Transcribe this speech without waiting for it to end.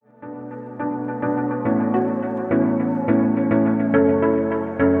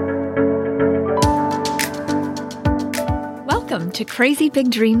to Crazy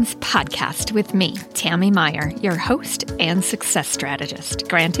Big Dreams podcast with me, Tammy Meyer, your host and success strategist,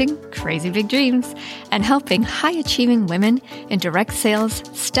 granting crazy big dreams and helping high-achieving women in direct sales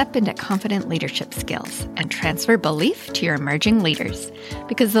step into confident leadership skills and transfer belief to your emerging leaders.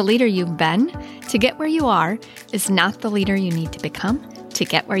 Because the leader you've been to get where you are is not the leader you need to become to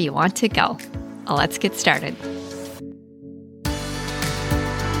get where you want to go. Let's get started.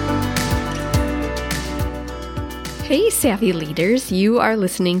 Hey, savvy leaders, you are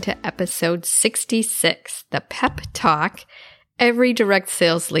listening to episode 66, the pep talk every direct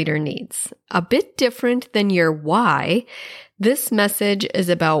sales leader needs. A bit different than your why, this message is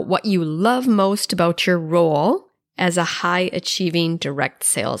about what you love most about your role as a high-achieving direct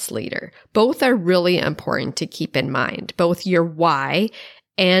sales leader. Both are really important to keep in mind, both your why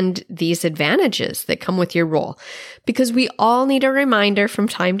and these advantages that come with your role. Because we all need a reminder from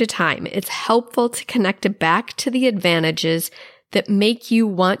time to time. It's helpful to connect it back to the advantages that make you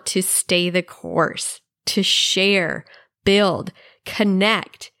want to stay the course, to share, build,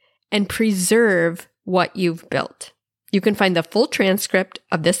 connect, and preserve what you've built. You can find the full transcript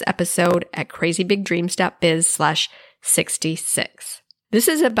of this episode at crazybigdreams.biz/66. This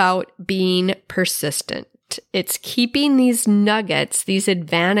is about being persistent. It's keeping these nuggets, these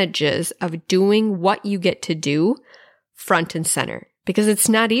advantages of doing what you get to do front and center, because it's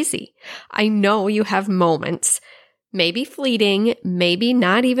not easy. I know you have moments, maybe fleeting, maybe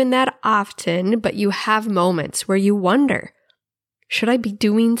not even that often, but you have moments where you wonder, should I be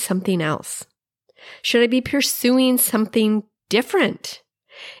doing something else? Should I be pursuing something different?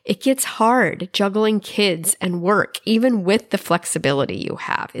 It gets hard juggling kids and work, even with the flexibility you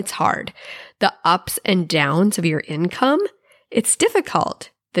have. It's hard. The ups and downs of your income, it's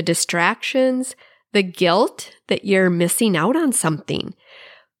difficult. The distractions, the guilt that you're missing out on something.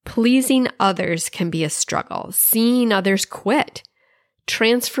 Pleasing others can be a struggle. Seeing others quit.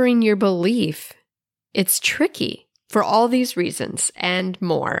 Transferring your belief, it's tricky. For all these reasons and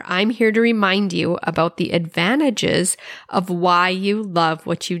more, I'm here to remind you about the advantages of why you love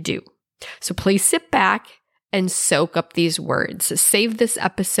what you do. So please sit back and soak up these words. Save this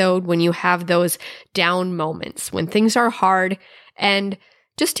episode when you have those down moments, when things are hard, and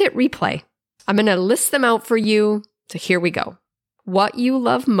just hit replay. I'm going to list them out for you. So here we go. What you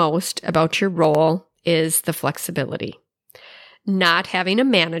love most about your role is the flexibility. Not having a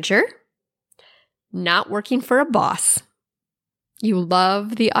manager. Not working for a boss. You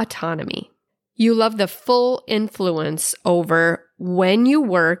love the autonomy. You love the full influence over when you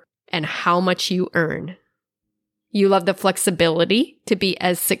work and how much you earn. You love the flexibility to be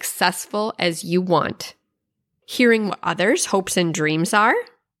as successful as you want. Hearing what others' hopes and dreams are.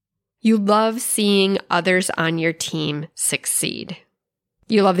 You love seeing others on your team succeed.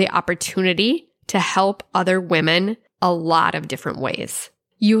 You love the opportunity to help other women a lot of different ways.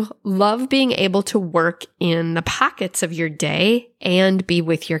 You love being able to work in the pockets of your day and be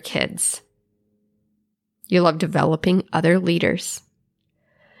with your kids. You love developing other leaders.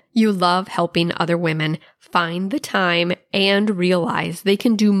 You love helping other women find the time and realize they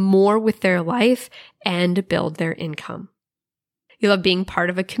can do more with their life and build their income. You love being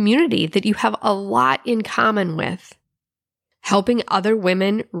part of a community that you have a lot in common with, helping other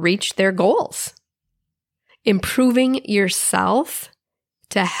women reach their goals, improving yourself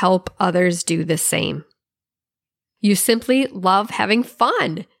to help others do the same. You simply love having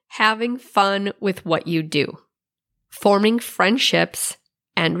fun with what you do, forming friendships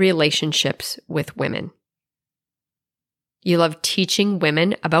and relationships with women. You love teaching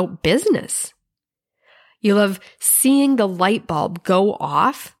women about business. You love seeing the light bulb go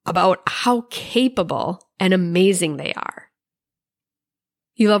off about how capable and amazing they are.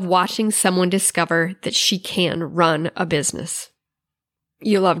 You love watching someone discover that she can run a business.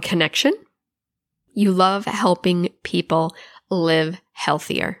 You love connection. You love helping people live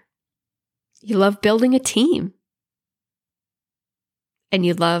healthier. You love building a team. And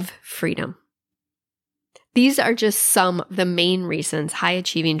you love freedom. These are just some of the main reasons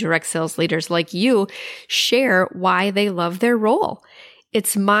high-achieving direct sales leaders like you share why they love their role.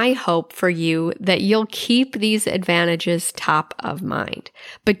 It's my hope for you that you'll keep these advantages top of mind.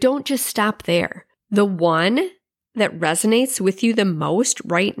 But don't just stop there. The one that resonates with you the most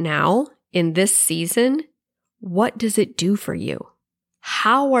right now in this season, what does it do for you?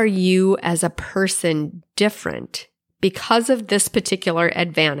 How are you as a person different because of this particular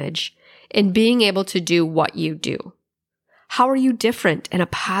advantage in being able to do what you do? How are you different in a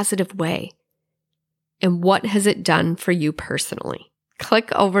positive way? And what has it done for you personally?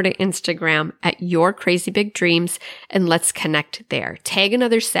 Click over to Instagram at Your Crazy Big Dreams and let's connect there. Tag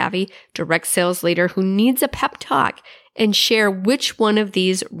another savvy direct sales leader who needs a pep talk and share which one of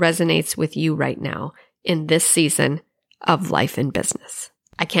these resonates with you right now in this season of life and business.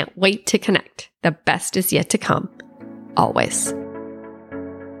 I can't wait to connect. The best is yet to come, always.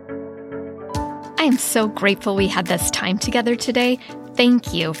 I am so grateful we had this time together today.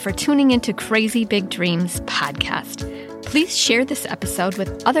 Thank you for tuning into Crazy Big Dreams podcast. Please share this episode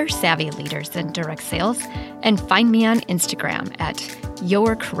with other savvy leaders in direct sales and find me on Instagram at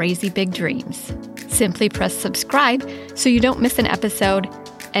Your Crazy Big Dreams. Simply press subscribe so you don't miss an episode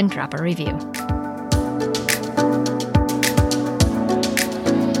and drop a review.